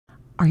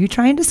Are you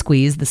trying to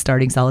squeeze the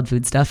starting solid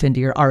food stuff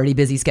into your already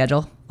busy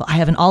schedule? Well, I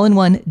have an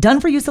all-in-one,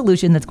 done-for-you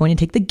solution that's going to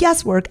take the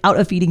guesswork out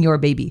of feeding your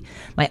baby.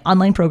 My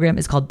online program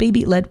is called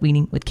Baby-Led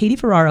Weaning with Katie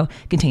Ferraro.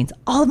 It contains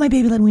all of my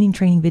baby-led weaning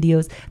training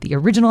videos, the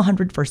original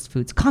 100 First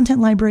Foods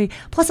content library,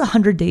 plus a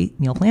 100-day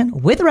meal plan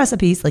with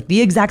recipes, like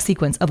the exact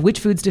sequence of which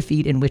foods to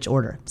feed in which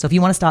order. So if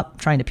you want to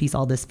stop trying to piece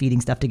all this feeding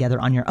stuff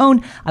together on your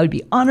own, I would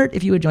be honored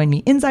if you would join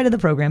me inside of the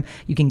program.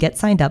 You can get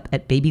signed up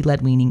at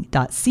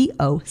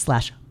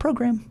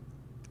babyledweaning.co/program.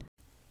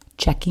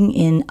 Checking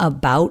in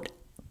about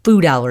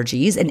food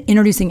allergies and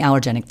introducing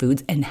allergenic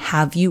foods. And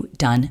have you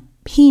done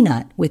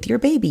peanut with your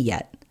baby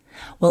yet?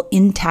 Well,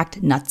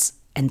 intact nuts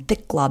and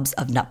thick globs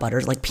of nut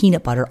butters like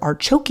peanut butter are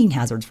choking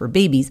hazards for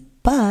babies,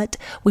 but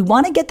we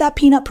want to get that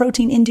peanut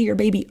protein into your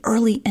baby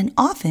early and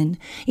often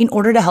in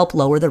order to help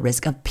lower the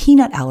risk of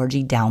peanut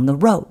allergy down the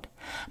road.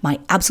 My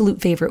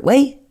absolute favorite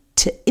way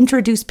to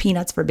introduce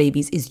peanuts for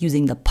babies is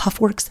using the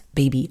Puffworks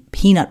Baby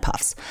Peanut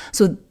Puffs.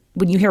 So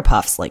when you hear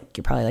puffs, like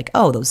you're probably like,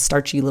 oh, those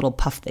starchy little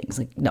puff things.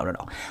 Like, no.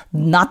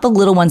 Not the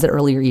little ones that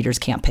earlier eaters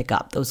can't pick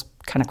up. Those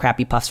kind of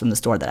crappy puffs from the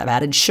store that have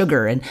added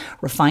sugar and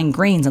refined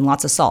grains and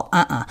lots of salt.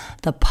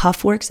 The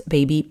Puffworks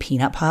Baby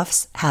Peanut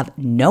Puffs have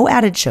no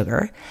added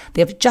sugar.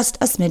 They have just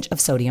a smidge of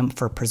sodium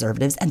for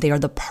preservatives, and they are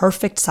the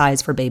perfect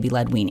size for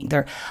baby-led weaning.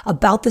 They're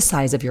about the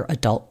size of your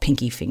adult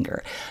pinky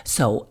finger.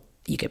 So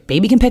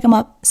baby can pick them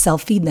up,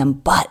 self-feed them,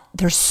 but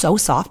they're so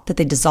soft that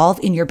they dissolve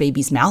in your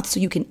baby's mouth, so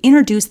you can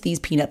introduce these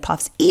peanut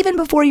puffs even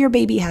before your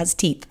baby has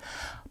teeth.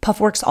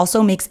 Puffworks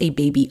also makes a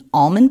baby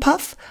almond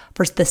puff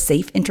for the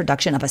safe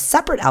introduction of a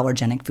separate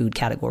allergenic food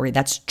category,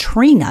 that's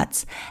tree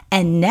nuts.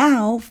 And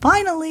now,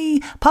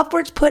 finally,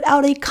 Puffworks put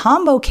out a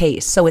combo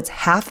case, so it's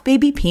half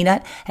baby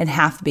peanut and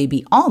half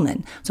baby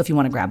almond. So if you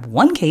want to grab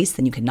one case,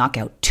 then you can knock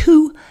out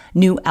two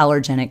new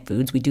allergenic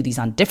foods. We do these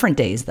on different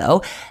days,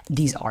 though.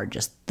 These are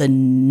just the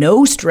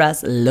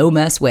no-stress,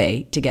 low-mess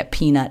way to get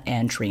peanut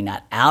and tree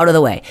nut out of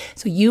the way.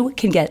 So you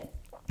can get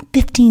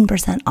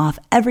 15% off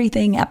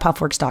everything at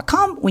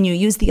puffworks.com when you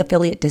use the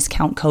affiliate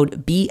discount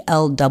code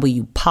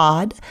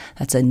BLWPOD.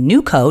 That's a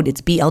new code. It's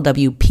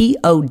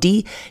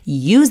BLWPOD.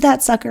 Use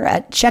that sucker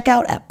at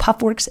checkout at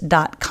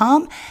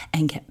puffworks.com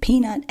and get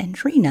peanut and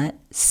tree nut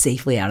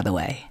safely out of the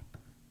way.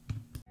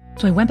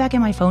 So I went back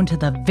in my phone to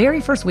the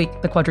very first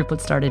week the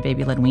quadruplets started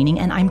baby-led weaning,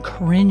 and I'm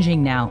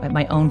cringing now at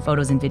my own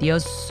photos and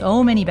videos.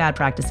 So many bad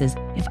practices.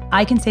 If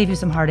I can save you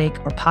some heartache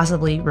or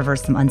possibly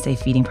reverse some unsafe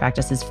feeding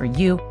practices for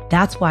you,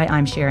 that's why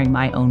I'm sharing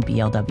my own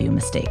BLW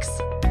mistakes.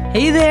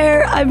 Hey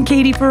there, I'm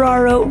Katie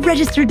Ferraro,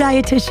 registered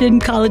dietitian,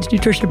 college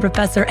nutrition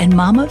professor, and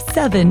mom of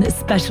 7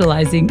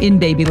 specializing in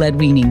baby-led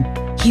weaning.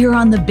 Here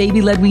on the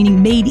Baby-Led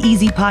Weaning Made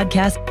Easy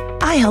podcast,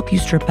 I help you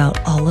strip out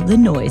all of the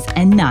noise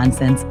and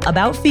nonsense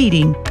about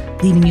feeding,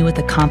 leaving you with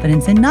the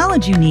confidence and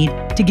knowledge you need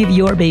to give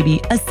your baby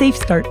a safe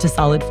start to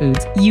solid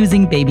foods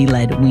using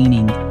baby-led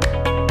weaning.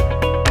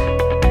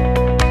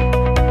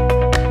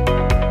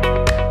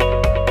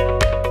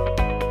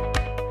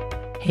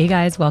 Hey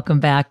guys,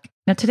 welcome back.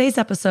 Now today's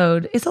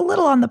episode is a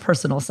little on the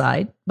personal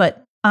side,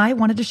 but I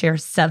wanted to share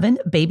 7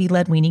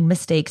 baby-led weaning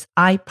mistakes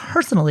I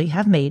personally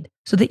have made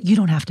so that you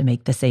don't have to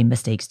make the same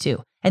mistakes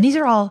too. And these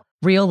are all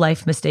real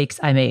life mistakes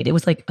I made. It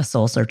was like a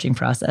soul searching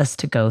process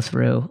to go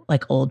through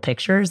like old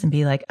pictures and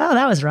be like, oh,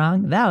 that was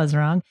wrong. That was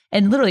wrong.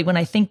 And literally when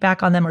I think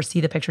back on them or see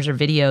the pictures or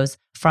videos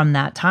from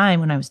that time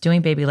when I was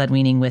doing baby-led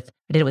weaning I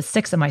did it with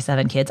 6 of my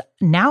 7 kids.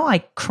 Now I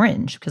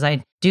cringe because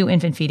I do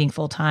infant feeding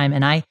full time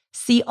and I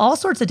see all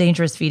sorts of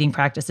dangerous feeding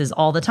practices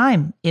all the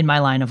time in my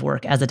line of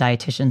work as a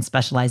dietitian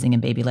specializing in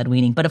baby-led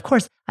weaning. But of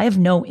course, I have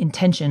no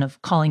intention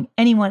of calling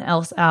anyone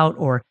else out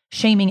or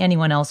shaming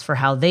anyone else for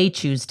how they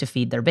choose to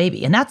feed their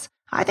baby. And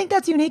I think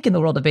that's unique in the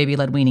world of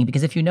baby-led weaning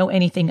because if you know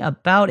anything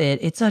about it,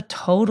 it's a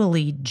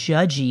totally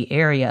judgy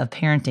area of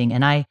parenting.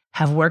 And I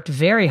have worked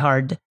very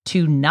hard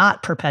to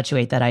not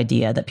perpetuate that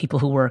idea that people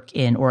who work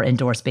in or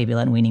endorse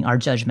baby-led weaning are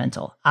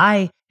judgmental.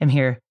 I am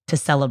here to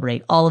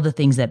celebrate all of the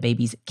things that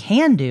babies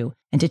can do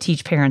and to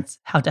teach parents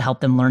how to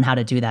help them learn how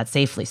to do that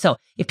safely. So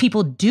if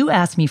people do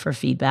ask me for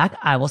feedback,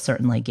 I will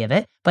certainly give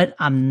it, but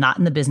I'm not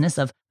in the business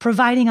of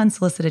providing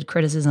unsolicited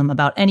criticism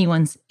about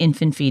anyone's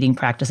infant feeding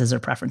practices or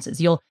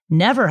preferences. You'll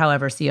never,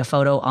 however, see a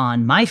photo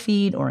on my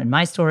feed or in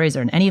my stories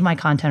or in any of my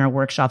content or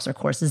workshops or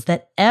courses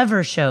that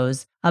ever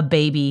shows a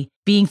baby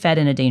being fed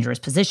in a dangerous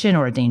position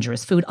or a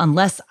dangerous food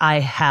unless I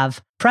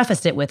have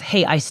prefaced it with,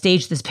 hey, I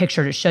staged this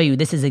picture to show you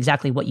this is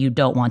exactly what you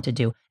don't want to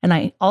do. And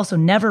I also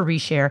never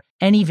reshare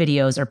any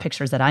videos or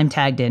pictures that I'm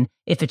tagged in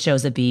if it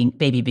shows a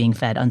baby being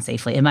fed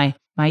unsafely. And my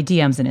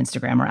DMs and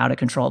Instagram are out of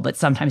control, but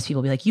sometimes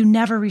people be like, you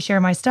never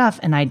reshare my stuff.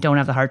 And I don't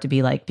have the heart to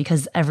be like,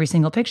 because every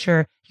single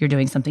picture, you're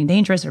doing something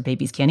dangerous or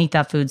babies can't eat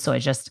that food. So I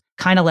just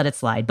kind of let it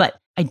slide. But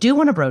I do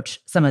want to broach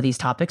some of these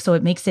topics so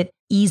it makes it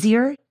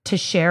easier to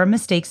share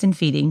mistakes in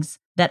feedings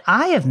that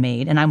I have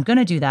made. And I'm going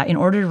to do that in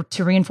order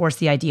to reinforce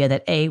the idea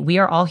that A, we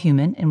are all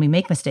human and we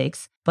make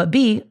mistakes, but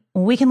B,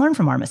 we can learn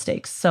from our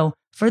mistakes. So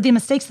for the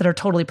mistakes that are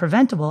totally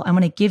preventable, I'm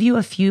going to give you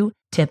a few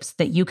tips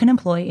that you can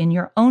employ in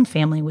your own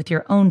family with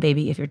your own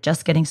baby if you're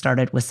just getting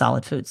started with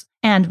solid foods.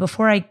 And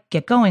before I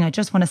get going, I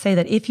just want to say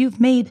that if you've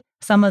made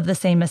some of the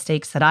same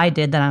mistakes that I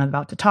did that I'm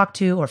about to talk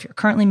to, or if you're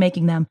currently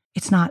making them,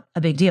 it's not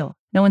a big deal.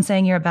 No one's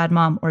saying you're a bad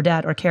mom or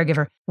dad or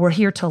caregiver. We're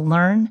here to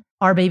learn.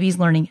 Our baby's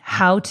learning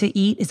how to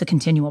eat is a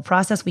continual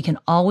process. We can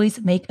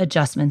always make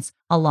adjustments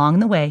along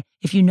the way.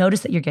 If you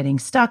notice that you're getting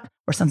stuck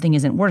or something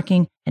isn't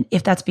working, and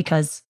if that's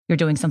because you're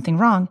doing something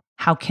wrong,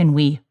 how can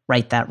we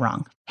right that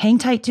wrong? Hang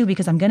tight too,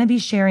 because I'm going to be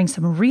sharing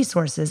some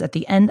resources at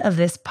the end of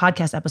this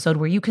podcast episode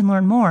where you can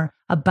learn more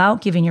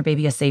about giving your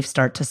baby a safe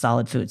start to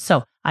solid foods.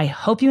 So I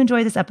hope you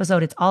enjoy this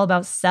episode. It's all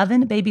about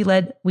 7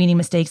 baby-led weaning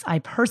mistakes I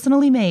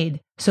personally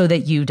made so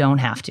that you don't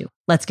have to.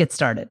 Let's get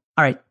started.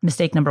 All right,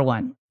 mistake number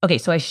 1. Okay,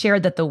 so I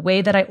shared that the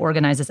way that I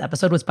organized this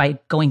episode was by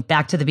going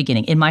back to the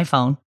beginning in my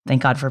phone.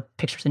 Thank God for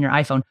pictures in your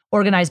iPhone.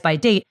 Organized by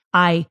date.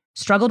 I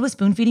struggled with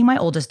spoon feeding my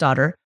oldest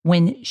daughter.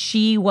 When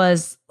she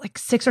was like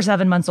 6 or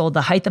 7 months old,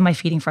 the height of my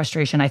feeding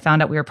frustration, I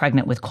found out we were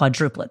pregnant with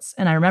quadruplets.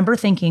 And I remember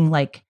thinking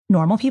like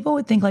normal people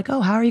would think like,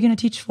 oh, how are you going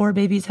to teach 4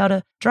 babies how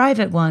to drive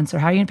at once? Or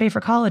how are you going to pay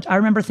for college? I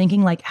remember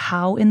thinking like,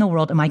 how in the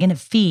world am I going to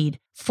feed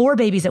 4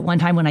 babies at one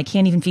time when I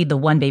can't even feed the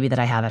 1 baby that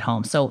I have at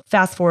home? So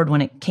fast forward,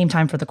 when it came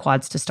time for the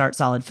quads to start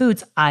solid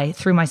foods, I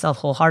threw myself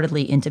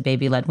wholeheartedly into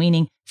baby-led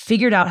weaning,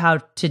 figured out how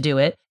to do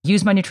it,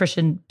 used my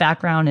nutrition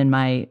background and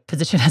my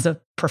position as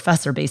a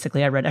professor.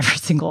 Basically, I read every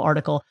single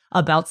article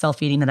about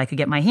self-feeding that I could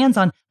get my hands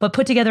on, but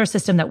put together a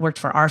system that worked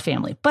for our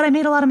family. But I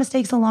made a lot of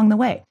mistakes along the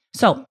way.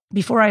 So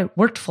before I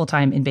worked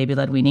full-time in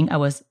baby-led weaning, I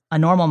was a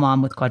normal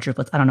mom with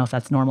quadruplets. I don't know if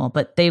that's normal,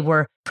 but they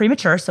were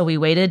premature. So we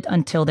waited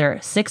until their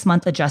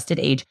 6-month adjusted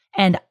age.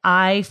 And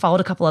I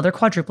followed a couple other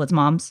quadruplets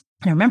moms.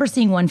 And I remember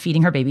seeing one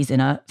feeding her babies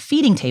in a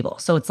feeding table.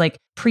 So it's like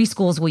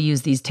preschools will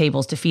use these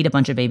tables to feed a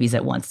bunch of babies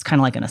at once. It's kind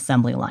of like an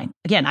assembly line.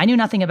 Again, I knew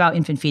nothing about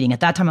infant feeding. At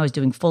that time, I was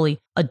doing fully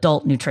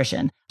adult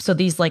nutrition. So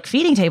these like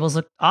feeding tables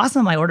looked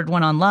awesome. I ordered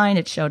one online.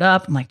 It showed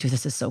up. I'm like, dude,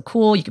 this is so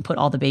cool. You can put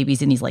all the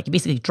babies in these, like you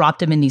basically dropped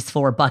them in these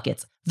 4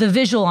 buckets. The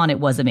visual on it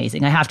was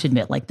amazing. I have to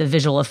admit, like the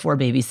visual of 4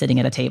 babies sitting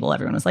at a table,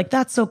 everyone was like,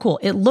 that's so cool.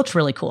 It looked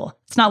really cool.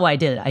 It's not why I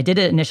did it. I did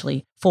it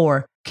initially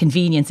for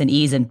convenience and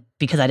ease and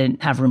because I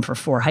didn't have room for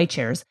 4 high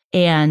chairs.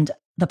 And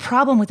the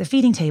problem with the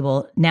feeding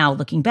table now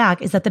looking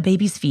back is that the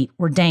baby's feet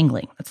were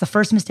dangling. That's the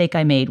first mistake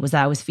I made, was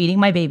that I was feeding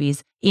my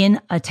babies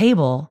in a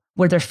table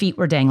where their feet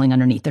were dangling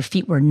underneath. Their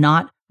feet were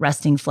not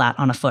resting flat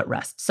on a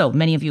footrest. So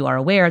many of you are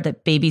aware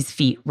that babies'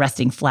 feet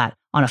resting flat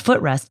on a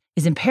footrest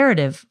is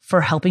imperative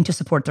for helping to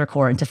support their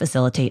core and to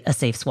facilitate a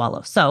safe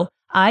swallow. So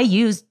I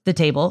used the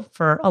table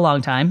for a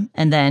long time.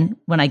 And then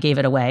when I gave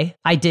it away,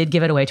 I did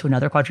give it away to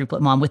another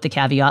quadruplet mom with the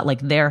caveat, like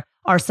there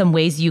are some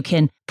ways you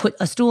can put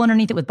a stool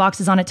underneath it with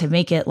boxes on it to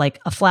make it like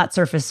a flat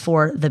surface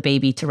for the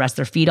baby to rest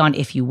their feet on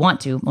if you want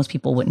to. Most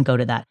people wouldn't go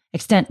to that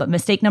extent. But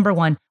mistake number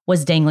 1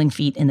 was dangling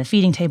feet in the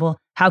feeding table.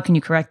 How can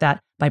you correct that?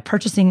 By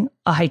purchasing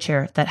a high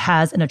chair that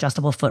has an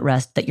adjustable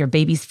footrest that your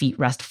baby's feet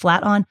rest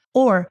flat on,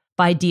 or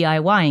by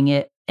DIYing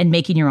it and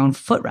making your own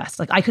footrest.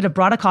 Like I could have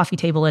brought a coffee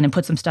table in and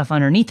put some stuff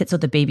underneath it so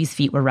the baby's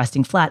feet were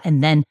resting flat,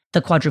 and then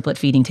the quadruplet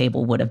feeding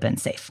table would have been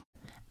safe.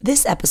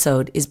 This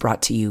episode is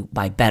brought to you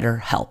by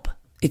BetterHelp.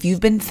 If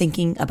you've been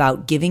thinking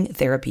about giving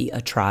therapy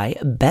a try,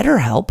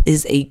 BetterHelp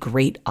is a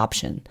great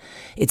option.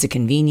 It's a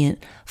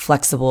convenient,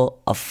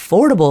 flexible,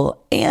 affordable,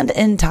 and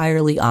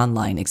entirely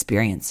online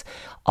experience.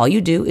 All you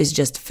do is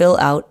just fill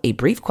out a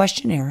brief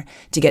questionnaire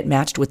to get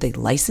matched with a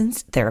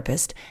licensed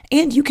therapist,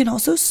 and you can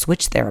also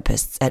switch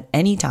therapists at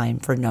any time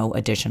for no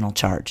additional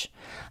charge.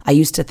 I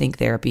used to think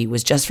therapy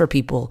was just for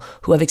people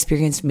who have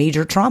experienced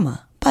major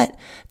trauma, but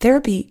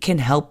therapy can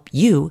help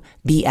you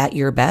be at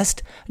your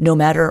best no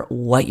matter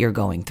what you're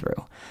going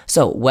through.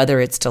 So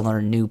whether it's to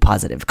learn new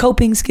positive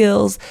coping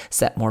skills,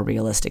 set more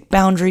realistic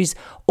boundaries,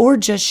 or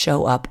just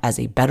show up as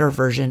a better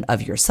version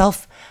of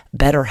yourself,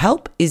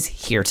 BetterHelp is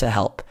here to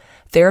help.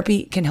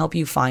 Therapy can help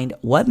you find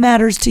what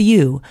matters to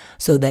you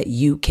so that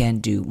you can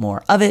do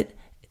more of it.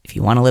 If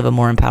you want to live a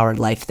more empowered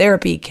life,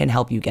 therapy can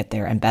help you get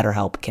there, and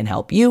BetterHelp can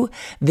help you.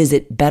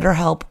 Visit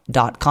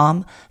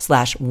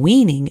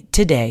betterhelp.com/weaning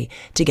today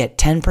to get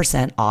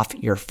 10% off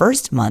your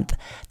first month.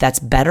 That's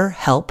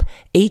BetterHelp,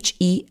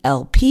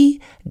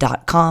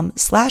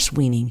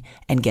 HELP.com/weaning,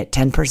 and get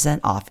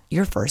 10% off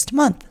your first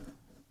month.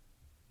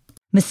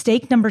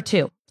 Mistake number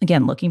 2.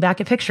 Again, looking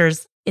back at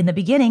pictures, in the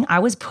beginning, I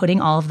was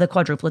putting all of the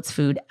quadruplets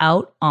food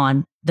out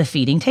on the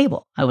feeding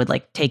table. I would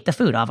like take the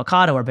food,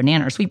 avocado or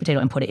banana or sweet potato,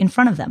 and put it in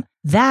front of them.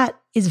 That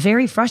is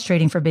very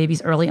frustrating for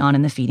babies early on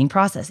in the feeding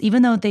process.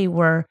 Even though they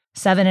were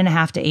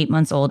 7.5 to 8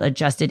 months old,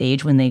 adjusted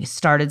age when they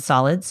started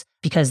solids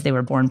because they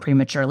were born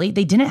prematurely,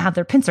 they didn't have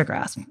their pincer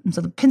grasp. And so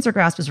the pincer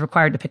grasp was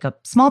required to pick up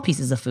small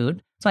pieces of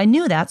food. So I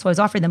knew that. So I was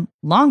offering them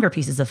longer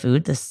pieces of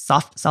food, the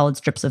soft, solid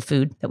strips of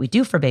food that we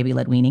do for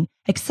baby-led weaning,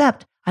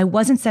 except I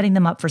wasn't setting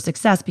them up for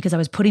success because I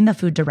was putting the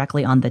food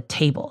directly on the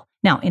table.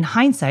 Now, in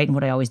hindsight, and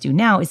what I always do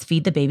now is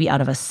feed the baby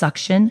out of a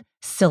suction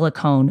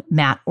silicone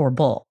mat or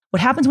bowl.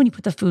 What happens when you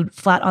put the food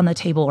flat on the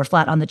table or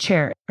flat on the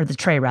chair, or the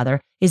tray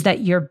rather, is that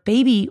your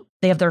baby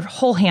they have their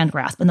whole hand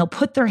grasp and they'll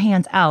put their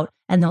hands out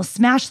and they'll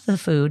smash the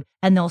food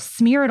and they'll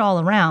smear it all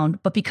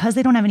around. But because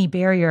they don't have any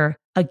barrier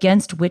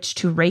against which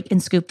to rake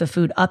and scoop the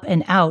food up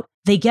and out,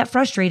 they get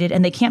frustrated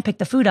and they can't pick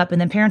the food up.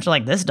 And then parents are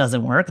like, this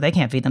doesn't work. They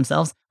can't feed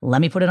themselves. Let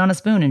me put it on a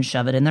spoon and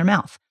shove it in their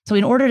mouth. So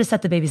in order to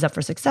set the babies up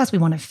for success, we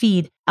want to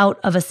feed out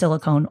of a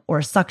silicone or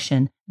a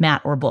suction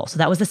mat or bowl. So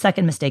that was the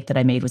second mistake that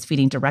I made, was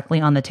feeding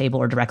directly on the table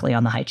or directly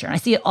on the high chair. And I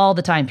see it all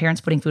the time.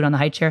 Parents putting food on the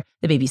high chair.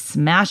 The baby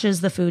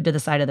smashes the food to the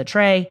side of the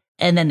tray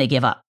and then they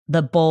give up.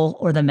 The bowl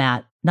or the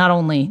mat, not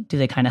only do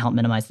they kind of help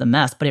minimize the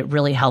mess, but it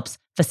really helps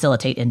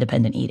facilitate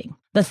independent eating.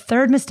 The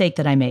third mistake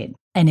that I made,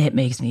 and it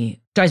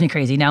drives me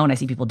crazy now when I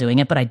see people doing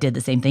it, but I did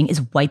the same thing,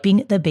 is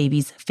wiping the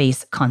baby's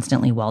face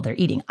constantly while they're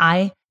eating.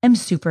 I am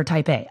super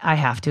type A. I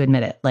have to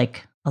admit it.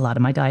 Like, a lot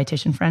of my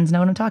dietitian friends know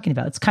what I'm talking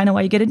about. It's kind of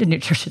why you get into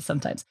nutrition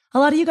sometimes. A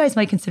lot of you guys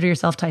might consider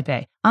yourself type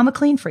A. I'm a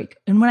clean freak.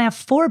 And when I have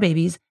 4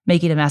 babies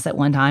making a mess at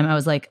one time, I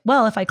was like,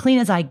 well, if I clean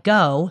as I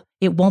go,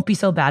 it won't be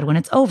so bad when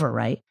it's over,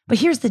 right? But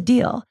here's the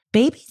deal.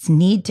 Babies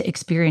need to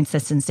experience the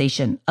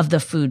sensation of the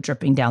food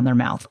dripping down their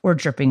mouth or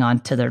dripping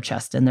onto their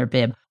chest and their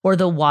bib, or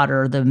the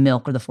water, or the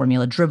milk, or the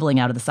formula dribbling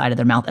out of the side of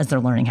their mouth as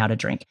they're learning how to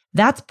drink.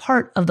 That's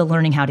part of the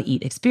learning how to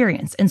eat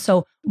experience. And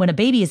so when a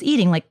baby is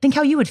eating, like, think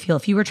how you would feel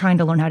if you were trying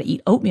to learn how to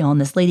eat oatmeal and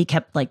this lady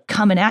kept like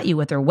coming at you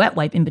with her wet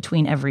wipe in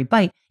between every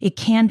bite. It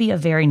can be a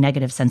very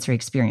negative sensory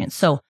experience.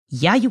 So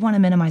yeah, you want to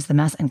minimize the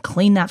mess and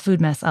clean that food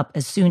mess up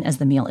as soon as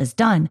the meal is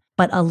done,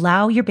 but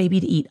allow your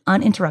baby to eat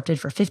uninterrupted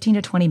for 15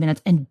 to 20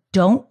 minutes and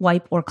don't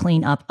wipe or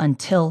clean up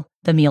until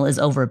the meal is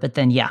over. But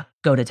then, yeah,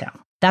 go to town.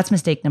 That's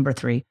mistake number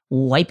 3,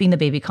 wiping the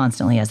baby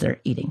constantly as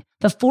they're eating.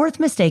 The fourth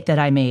mistake that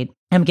I made,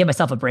 I'm gonna give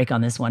myself a break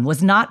on this one,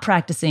 was not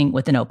practicing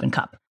with an open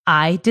cup.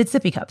 I did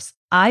sippy cups.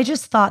 I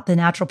just thought the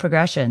natural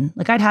progression,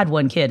 like, I'd had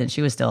one kid and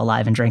she was still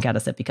alive and drank out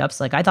of sippy cups.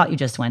 Like, I thought you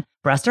just went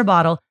breast or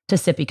bottle to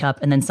sippy cup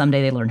and then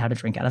someday they learned how to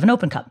drink out of an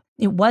open cup.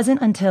 It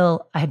wasn't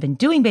until I had been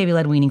doing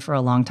baby-led weaning for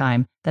a long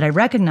time that I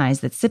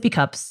recognized that sippy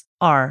cups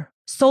are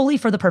solely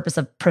for the purpose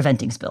of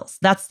preventing spills.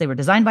 They were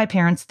designed by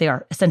parents. They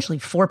are essentially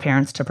for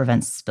parents to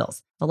prevent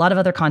spills. A lot of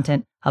other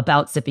content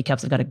about sippy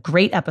cups. I've got a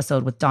great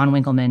episode with Dawn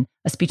Winkleman,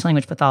 a speech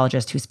language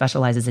pathologist who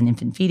specializes in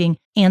infant feeding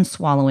and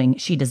swallowing.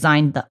 She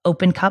designed the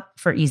open cup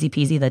for easy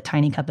peasy, the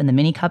tiny cup and the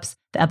mini cups.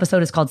 The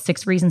episode is called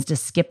 6 Reasons to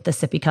Skip the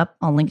Sippy Cup.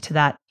 I'll link to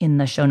that in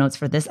the show notes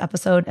for this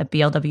episode at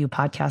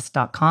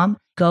blwpodcast.com.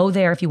 Go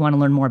there if you want to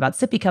learn more about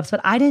sippy cups,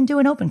 but I didn't do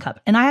an open cup.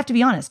 And I have to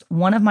be honest,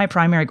 one of my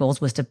primary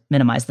goals was to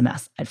minimize the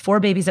mess. I had 4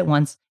 babies at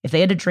once. If they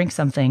had to drink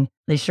something,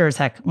 they sure as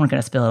heck weren't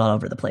going to spill it all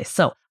over the place.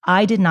 So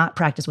I did not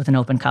practice with an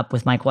open cup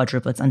with my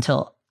quadruplets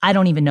until I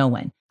don't even know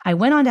when. I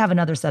went on to have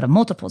another set of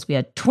multiples. We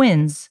had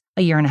twins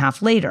a year and a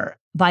half later.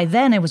 By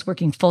then, I was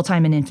working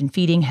full-time in infant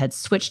feeding, had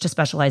switched to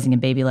specializing in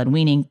baby-led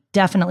weaning,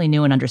 definitely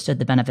knew and understood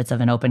the benefits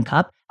of an open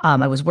cup.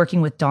 I was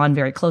working with Dawn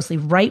very closely.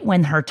 Right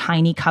when her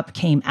tiny cup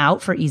came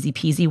out for easy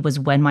peasy was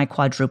when my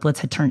quadruplets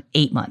had turned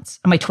 8 months,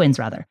 or my twins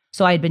rather.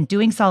 So I had been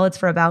doing solids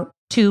for about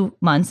 2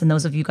 months. And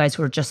those of you guys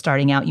who are just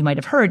starting out, you might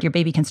have heard your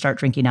baby can start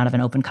drinking out of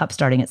an open cup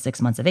starting at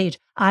 6 months of age.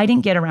 I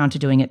didn't get around to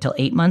doing it till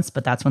 8 months,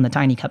 but that's when the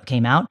tiny cup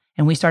came out.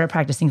 And we started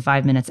practicing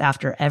 5 minutes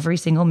after every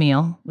single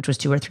meal, which was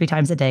 2 or 3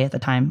 times a day at the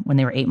time when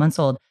they were 8 months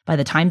old. By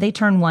the time they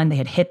turned 1, they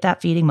had hit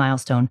that feeding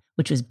milestone,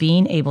 which was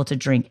being able to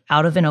drink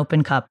out of an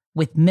open cup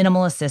with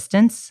minimal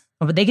assistance,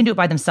 or they can do it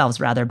by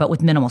themselves rather, but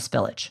with minimal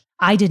spillage.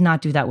 I did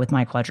not do that with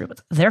my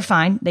quadruplets. They're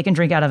fine. They can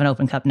drink out of an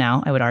open cup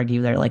now. I would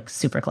argue they're like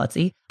super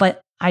klutzy,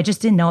 but I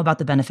just didn't know about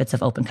the benefits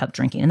of open cup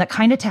drinking. And that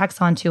kind of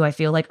tacks on to, I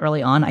feel like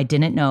early on, I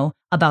didn't know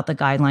about the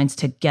guidelines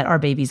to get our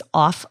babies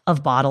off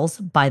of bottles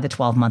by the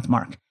 12-month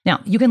mark. Now,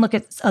 you can look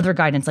at other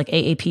guidance, like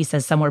AAP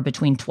says somewhere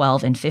between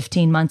 12 and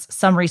 15 months.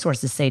 Some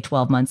resources say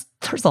 12 months.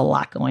 There's a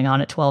lot going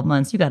on at 12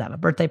 months. You got to have a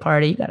birthday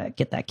party. You got to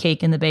get that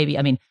cake in the baby.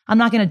 I mean, I'm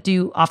not going to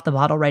do off the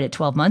bottle right at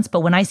 12 months, but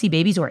when I see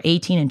babies who are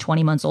 18 and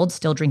 20 months old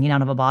still drinking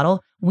out of a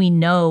bottle, we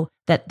know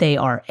that they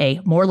are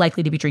more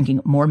likely to be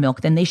drinking more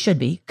milk than they should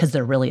be because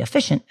they're really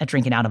efficient at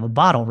drinking out of a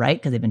bottle, right?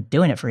 Because they've been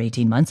doing it for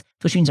 18 months,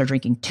 which means they're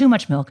drinking too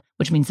much milk,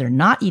 which means they're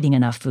not eating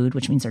enough food,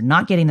 which means they're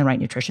not getting the right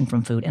nutrition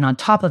from food. And on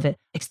top of it,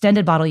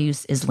 extended bottle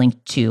use is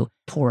linked to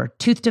poor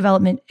tooth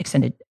development,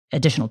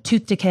 additional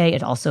tooth decay.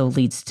 It also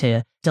leads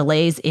to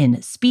delays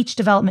in speech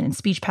development and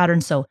speech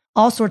patterns. So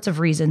all sorts of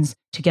reasons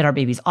to get our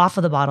babies off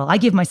of the bottle. I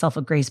give myself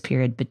a grace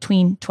period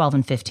between 12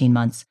 and 15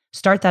 months.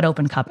 Start that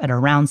open cup at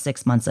around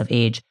 6 months of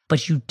age,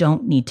 but you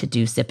don't need to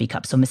do sippy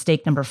cups. So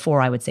mistake number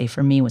 4, I would say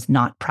for me, was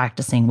not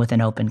practicing with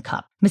an open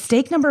cup.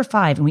 Mistake number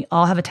 5, and we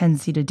all have a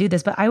tendency to do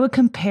this, but I would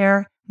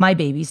compare my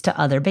babies to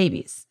other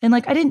babies. And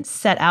I didn't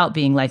set out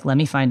being like, let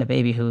me find a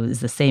baby who is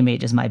the same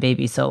age as my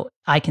baby so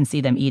I can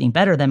see them eating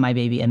better than my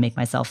baby and make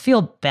myself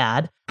feel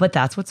bad. But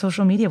that's what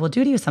social media will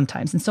do to you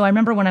sometimes. And so I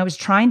remember when I was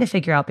trying to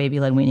figure out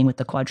baby-led weaning with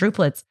the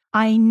quadruplets,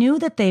 I knew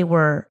that they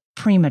were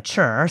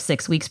premature,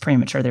 6 weeks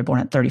premature. They're born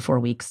at 34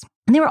 weeks.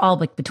 And they were all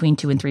like between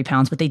 2 and 3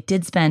 pounds, but they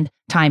did spend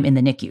time in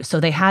the NICU. So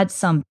they had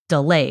some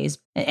delays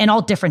and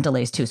all different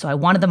delays too. So I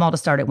wanted them all to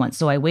start at once.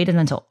 So I waited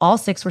until all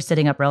 6 were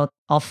sitting up,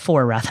 all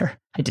 4 rather.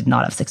 I did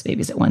not have 6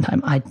 babies at one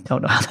time. I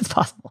don't know how that's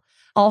possible.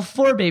 All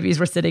 4 babies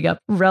were sitting up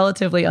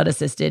relatively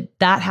unassisted.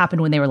 That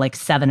happened when they were like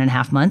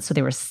 7.5 months. So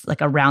they were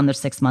like around their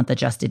 6-month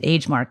adjusted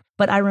age mark.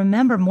 But I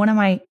remember one of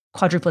my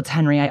quadruplets,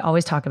 Henry, I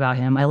always talk about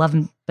him. I love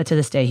him, but to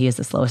this day, he is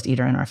the slowest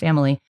eater in our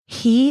family.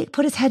 He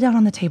put his head down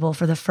on the table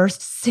for the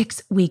first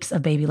 6 weeks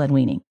of baby-led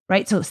weaning,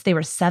 right? So they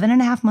were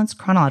 7.5 months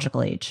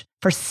chronological age.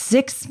 For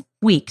 6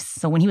 weeks,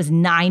 so when he was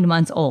 9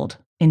 months old,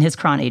 in his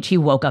chron age, he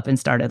woke up and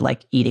started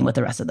like eating with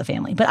the rest of the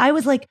family. But I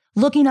was like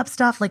looking up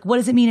stuff like, what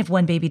does it mean if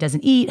one baby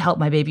doesn't eat? Help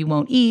my baby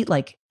won't eat.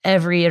 Like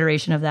every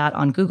iteration of that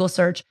on Google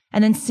search.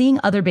 And then seeing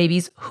other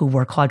babies who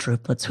were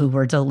quadruplets, who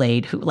were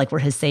delayed, who like were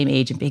his same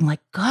age and being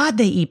like, God,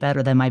 they eat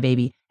better than my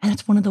baby. And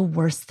it's one of the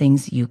worst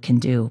things you can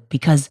do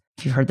because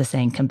if you've heard the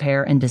saying,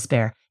 compare and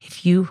despair.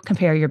 If you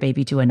compare your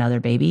baby to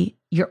another baby,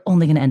 you're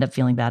only going to end up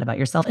feeling bad about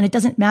yourself. And it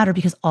doesn't matter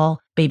because all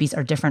babies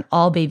are different.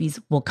 All babies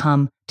will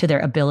come to their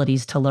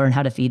abilities to learn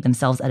how to feed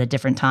themselves at a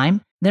different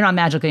time. They're not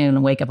magically going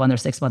to wake up on their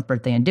 6-month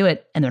birthday and do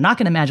it. And they're not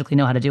going to magically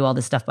know how to do all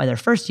this stuff by their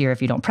first year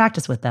if you don't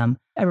practice with them.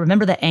 I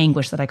remember the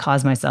anguish that I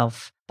caused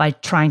myself by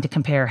trying to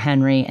compare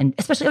Henry. And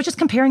especially I was just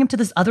comparing him to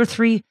this other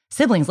 3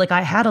 siblings. Like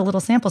I had a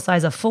little sample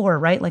size of 4,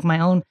 right? Like my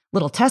own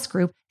little test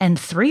group. And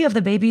 3 of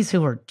the babies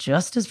who were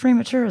just as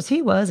premature as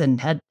he was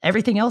and had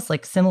everything else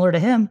like similar to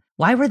him,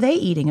 why were they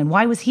eating and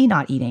why was he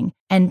not eating?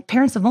 And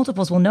parents of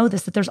multiples will know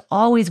this, that there's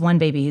always one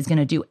baby who's going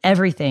to do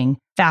everything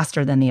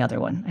faster than the other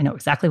one. I know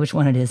exactly which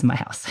one it is in my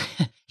house.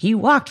 He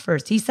walked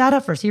first. He sat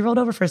up first. He rolled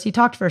over first. He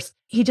talked first.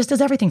 He just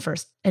does everything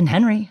first. And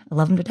Henry, I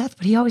love him to death,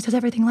 but he always does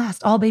everything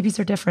last. All babies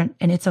are different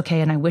and it's okay.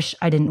 And I wish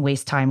I didn't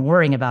waste time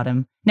worrying about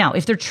him. Now,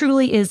 if there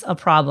truly is a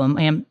problem,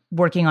 I am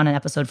working on an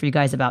episode for you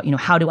guys about,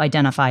 how to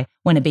identify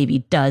when a baby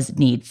does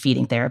need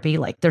feeding therapy.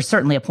 Like there's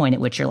certainly a point at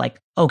which you're like,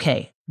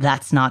 okay,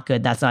 that's not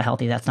good. That's not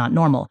healthy. That's not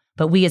normal.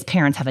 But we as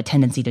parents have a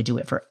tendency to do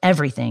it for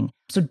everything.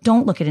 So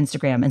don't look at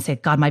Instagram and say,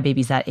 God, my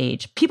baby's that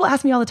age. People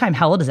ask me all the time,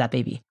 how old is that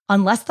baby?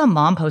 Unless the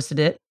mom posted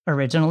it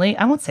originally,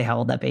 I won't say how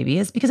old that baby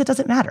is because it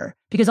doesn't matter.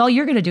 Because all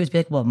you're going to do is be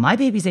like, well, my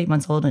baby's 8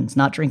 months old and it's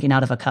not drinking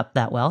out of a cup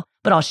that well.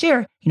 But I'll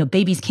share,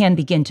 babies can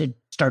begin to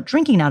start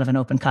drinking out of an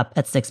open cup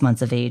at 6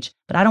 months of age.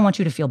 But I don't want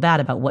you to feel bad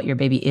about what your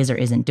baby is or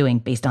isn't doing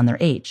based on their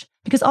age.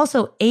 Because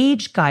also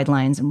age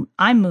guidelines,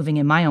 I'm moving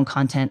in my own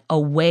content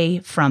away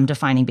from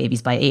defining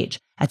babies by age.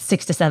 At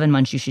 6 to 7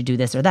 months, you should do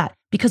this or that.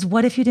 Because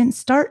what if you didn't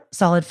start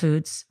solid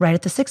foods right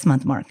at the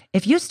 6-month mark?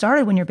 If you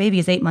started when your baby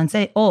is 8 months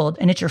old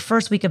and it's your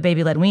first week of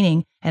baby-led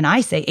weaning, and I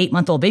say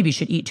 8-month-old babies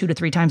should eat 2 to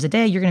 3 times a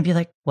day, you're going to be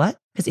like, what?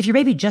 Because if your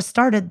baby just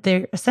started,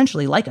 they're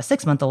essentially like a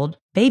 6-month-old.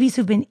 Babies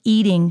who've been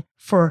eating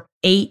for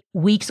 8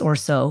 weeks or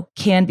so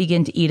can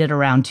begin to eat at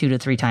around 2 to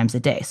 3 times a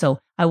day. So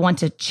I want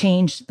to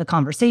change the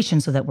conversation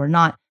so that we're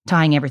not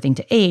tying everything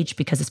to age,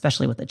 because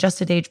especially with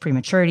adjusted age,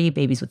 prematurity,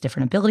 babies with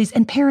different abilities,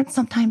 and parents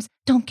sometimes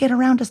don't get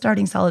around to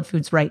starting solid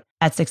foods right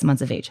at 6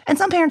 months of age. And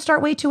some parents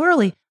start way too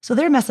early, so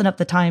they're messing up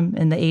the time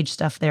and the age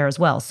stuff there as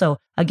well. So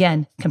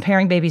again,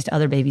 comparing babies to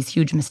other babies,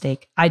 huge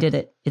mistake. I did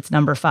it. It's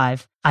number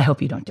 5. I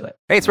hope you don't do it.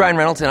 Hey, it's Ryan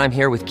Reynolds, and I'm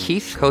here with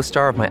Keith,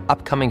 co-star of my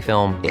upcoming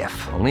film,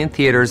 If, only in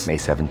theaters May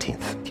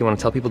 17th. Do you want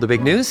to tell people the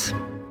big news?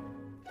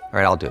 All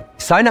right, I'll do it.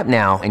 Sign up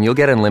now and you'll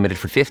get unlimited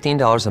for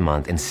 $15 a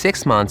month and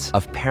 6 months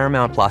of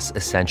Paramount Plus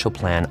Essential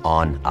Plan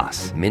on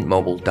us.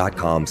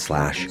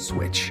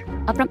 MintMobile.com/switch.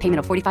 Upfront payment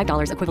of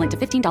 $45 equivalent to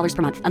 $15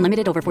 per month.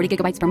 Unlimited over 40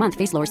 gigabytes per month.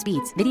 Face lower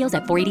speeds. Videos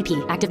at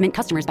 480p. Active Mint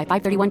customers by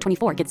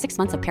 531.24 get 6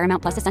 months of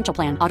Paramount Plus Essential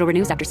Plan. Auto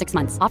renews after 6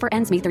 months. Offer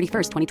ends May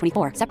 31st,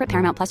 2024. Separate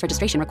Paramount Plus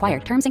registration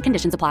required. Terms and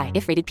conditions apply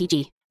if rated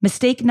PG.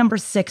 Mistake number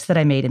 6 that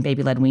I made in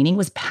baby-led weaning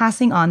was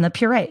passing on the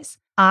purees.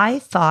 I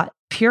thought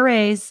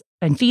purees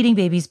and feeding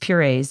babies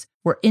purees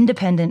were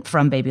independent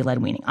from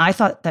baby-led weaning. I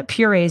thought that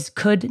purees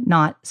could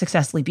not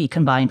successfully be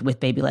combined with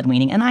baby-led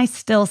weaning. And I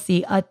still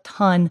see a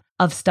ton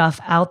of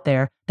stuff out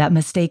there that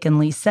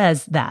mistakenly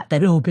says that,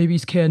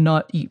 babies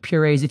cannot eat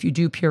purees. If you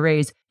do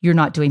purees, you're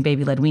not doing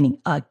baby-led weaning.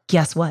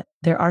 Guess what?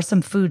 There are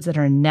some foods that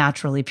are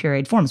naturally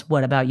pureed forms.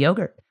 What about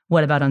yogurt?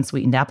 What about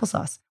unsweetened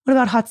applesauce? What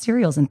about hot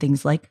cereals and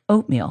things like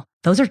oatmeal?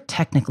 Those are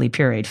technically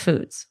pureed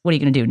foods. What are you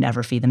going to do?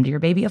 Never feed them to your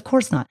baby? Of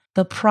course not.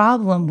 The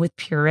problem with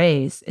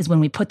purees is when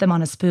we put them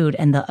on a spoon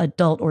and the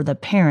adult or the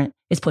parent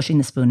is pushing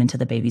the spoon into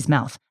the baby's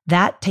mouth.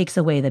 That takes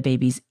away the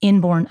baby's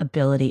inborn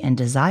ability and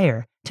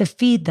desire to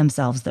feed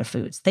themselves their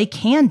foods. They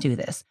can do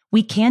this.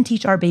 We can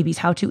teach our babies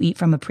how to eat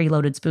from a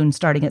preloaded spoon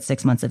starting at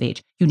 6 months of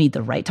age. You need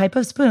the right type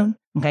of spoon,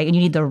 okay? And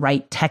you need the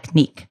right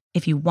technique.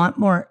 If you want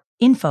more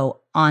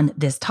info on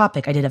this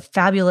topic. I did a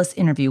fabulous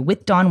interview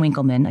with Dawn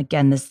Winkleman,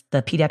 again, the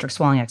pediatric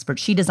swallowing expert.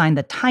 She designed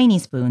the tiny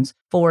spoons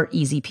for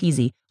Easy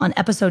Peasy. On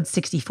episode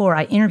 64,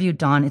 I interviewed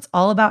Dawn. It's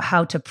all about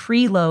how to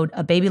preload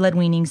a baby-led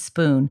weaning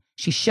spoon.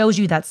 She shows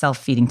you that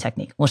self-feeding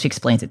technique. Well, she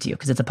explains it to you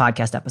because it's a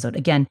podcast episode.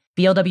 Again,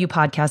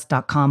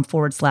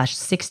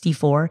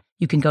 blwpodcast.com/64.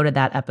 You can go to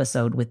that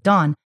episode with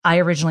Dawn. I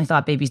originally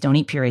thought babies don't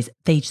eat purees.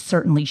 They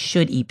certainly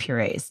should eat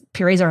purees.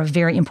 Purees are a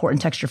very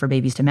important texture for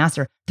babies to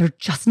master. They're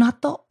just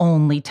not the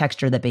only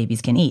texture that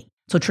babies can eat.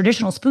 So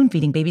traditional spoon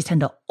feeding, babies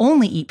tend to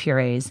only eat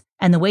purees.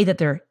 And the way that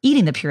they're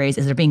eating the purees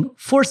is they're being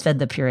force-fed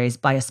the purees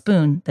by a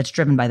spoon that's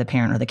driven by the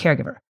parent or the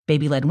caregiver.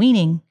 Baby-led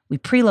weaning, we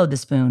preload the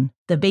spoon.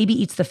 The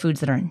baby eats the foods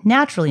that are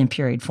naturally in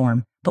pureed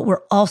form, but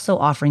we're also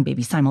offering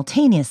babies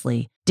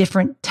simultaneously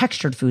different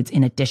textured foods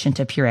in addition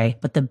to puree,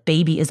 but the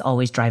baby is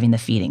always driving the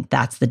feeding.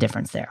 That's the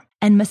difference there.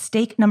 And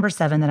mistake number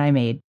 7 that I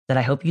made, that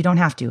I hope you don't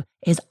have to,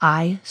 is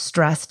I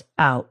stressed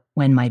out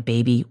when my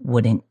baby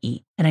wouldn't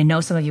eat. And I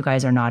know some of you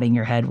guys are nodding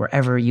your head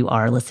wherever you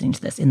are listening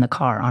to this, in the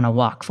car, on a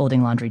walk,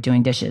 folding laundry,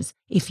 doing dishes.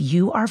 If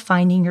you are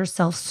finding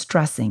yourself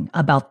stressing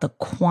about the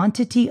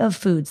quantity of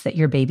foods that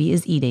your baby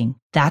is eating,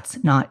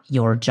 that's not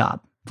your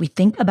job. If we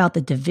think about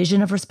the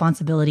division of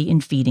responsibility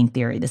in feeding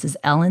theory, this is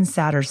Ellen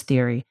Satter's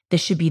theory.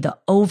 This should be the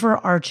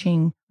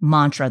overarching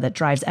mantra that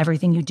drives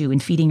everything you do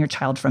in feeding your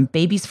child from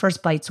baby's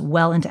first bites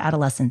well into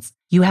adolescence.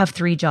 You have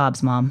 3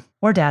 jobs, mom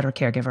or dad or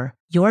caregiver.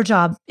 Your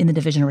job in the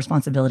division of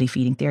responsibility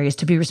feeding theory is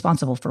to be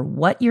responsible for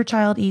what your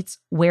child eats,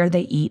 where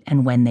they eat,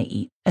 and when they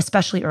eat,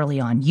 especially early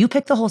on. You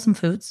pick the wholesome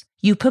foods.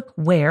 You pick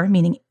where,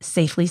 meaning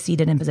safely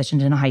seated and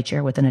positioned in a high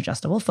chair with an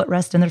adjustable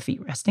footrest and their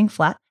feet resting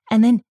flat.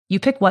 And then you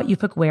pick what, you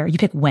pick where, you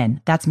pick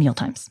when. That's meal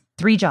times.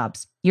 3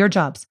 jobs. Your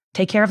jobs.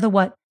 Take care of the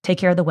what, take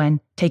care of the when,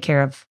 take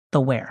care of the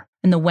where.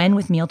 And the when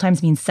with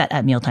mealtimes means set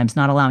at mealtimes,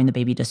 not allowing the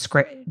baby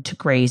to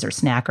graze or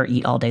snack or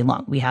eat all day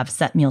long. We have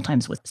set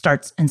mealtimes with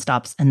starts and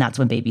stops, and that's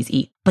when babies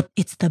eat. But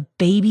it's the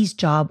baby's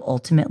job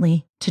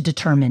ultimately to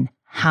determine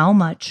how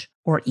much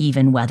or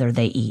even whether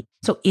they eat.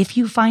 So if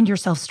you find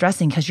yourself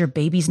stressing because your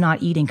baby's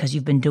not eating because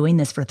you've been doing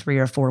this for 3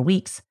 or 4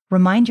 weeks,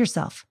 remind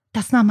yourself,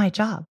 that's not my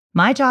job.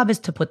 My job is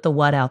to put the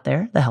what out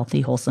there, the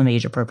healthy, wholesome,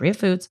 age-appropriate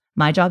foods.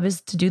 My job is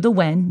to do the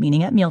when,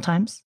 meaning at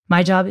mealtimes.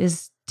 My job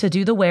is to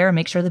do the where,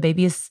 make sure the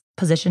baby is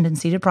positioned and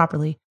seated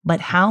properly. But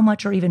how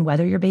much or even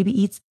whether your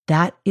baby eats,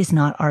 that is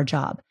not our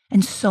job.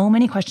 And so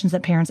many questions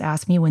that parents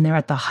ask me when they're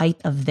at the height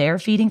of their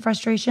feeding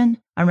frustration.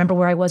 I remember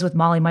where I was with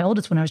Molly, my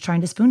oldest, when I was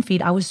trying to spoon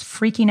feed. I was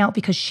freaking out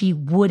because she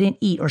wouldn't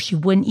eat, or she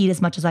wouldn't eat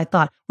as much as I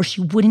thought, or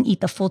she wouldn't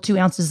eat the full 2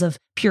 ounces of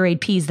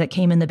pureed peas that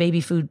came in the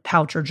baby food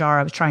pouch or jar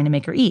I was trying to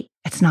make her eat.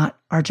 It's not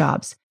our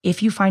jobs.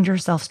 If you find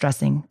yourself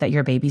stressing that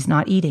your baby's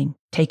not eating,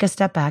 take a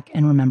step back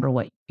and remember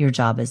what your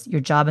job is.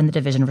 Your job in the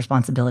division of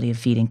responsibility of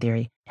feeding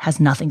theory has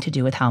nothing to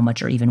do with how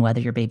much or even whether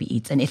your baby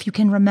eats. And if you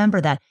can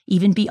remember that,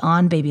 even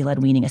beyond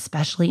baby-led weaning,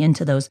 especially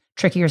into those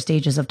trickier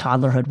stages of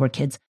toddlerhood where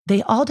kids,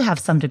 they all have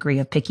some degree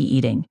of picky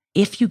eating.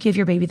 If you give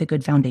your baby the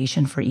good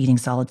foundation for eating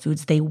solid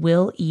foods, they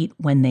will eat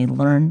when they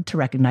learn to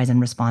recognize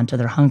and respond to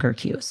their hunger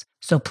cues.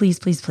 So please,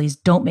 please, please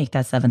don't make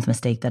that 7th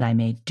mistake that I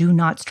made. Do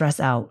not stress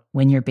out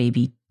when your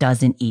baby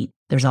doesn't eat.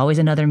 There's always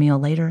another meal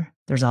later.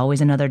 There's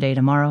always another day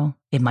tomorrow.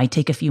 It might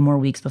take a few more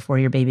weeks before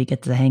your baby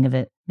gets the hang of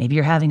it. Maybe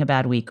you're having a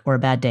bad week or a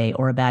bad day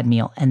or a bad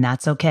meal, and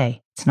that's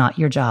okay. It's not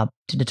your job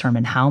to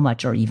determine how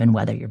much or even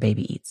whether your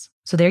baby eats.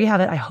 So there you have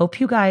it. I hope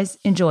you guys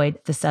enjoyed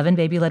the 7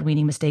 baby-led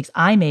weaning mistakes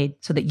I made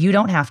so that you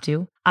don't have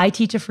to. I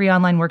teach a free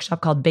online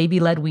workshop called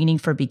Baby-Led Weaning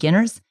for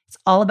Beginners. It's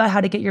all about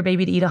how to get your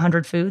baby to eat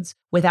 100 foods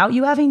without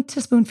you having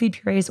to spoon feed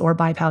purees or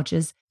buy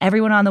pouches.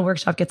 Everyone on the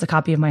workshop gets a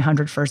copy of my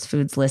 100 First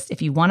Foods list.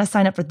 If you want to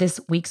sign up for this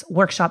week's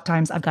workshop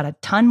times, I've got a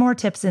ton more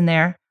tips in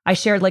there. I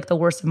shared like the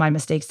worst of my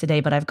mistakes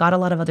today, but I've got a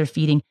lot of other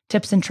feeding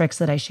tips and tricks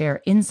that I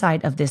share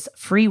inside of this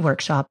free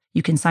workshop.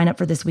 You can sign up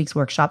for this week's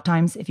workshop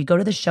times. If you go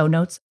to the show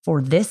notes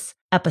for this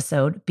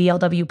episode,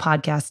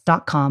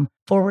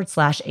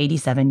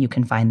 blwpodcast.com/87, you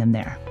can find them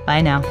there.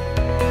 Bye now.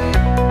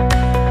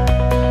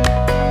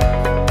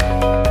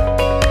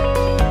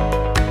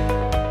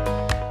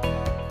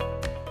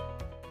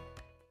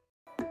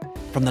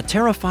 From the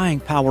terrifying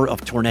power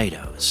of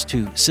tornadoes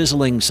to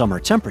sizzling summer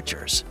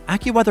temperatures,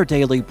 AccuWeather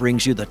Daily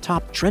brings you the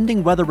top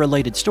trending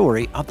weather-related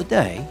story of the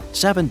day,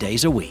 7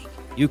 days a week.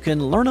 You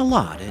can learn a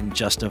lot in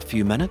just a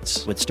few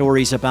minutes with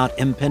stories about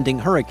impending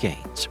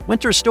hurricanes,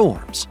 winter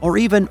storms, or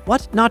even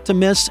what not to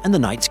miss in the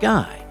night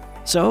sky.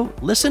 So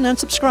listen and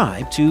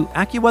subscribe to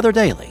AccuWeather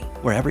Daily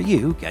wherever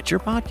you get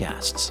your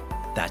podcasts.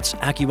 That's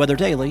AccuWeather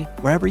Daily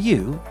wherever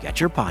you get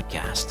your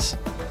podcasts.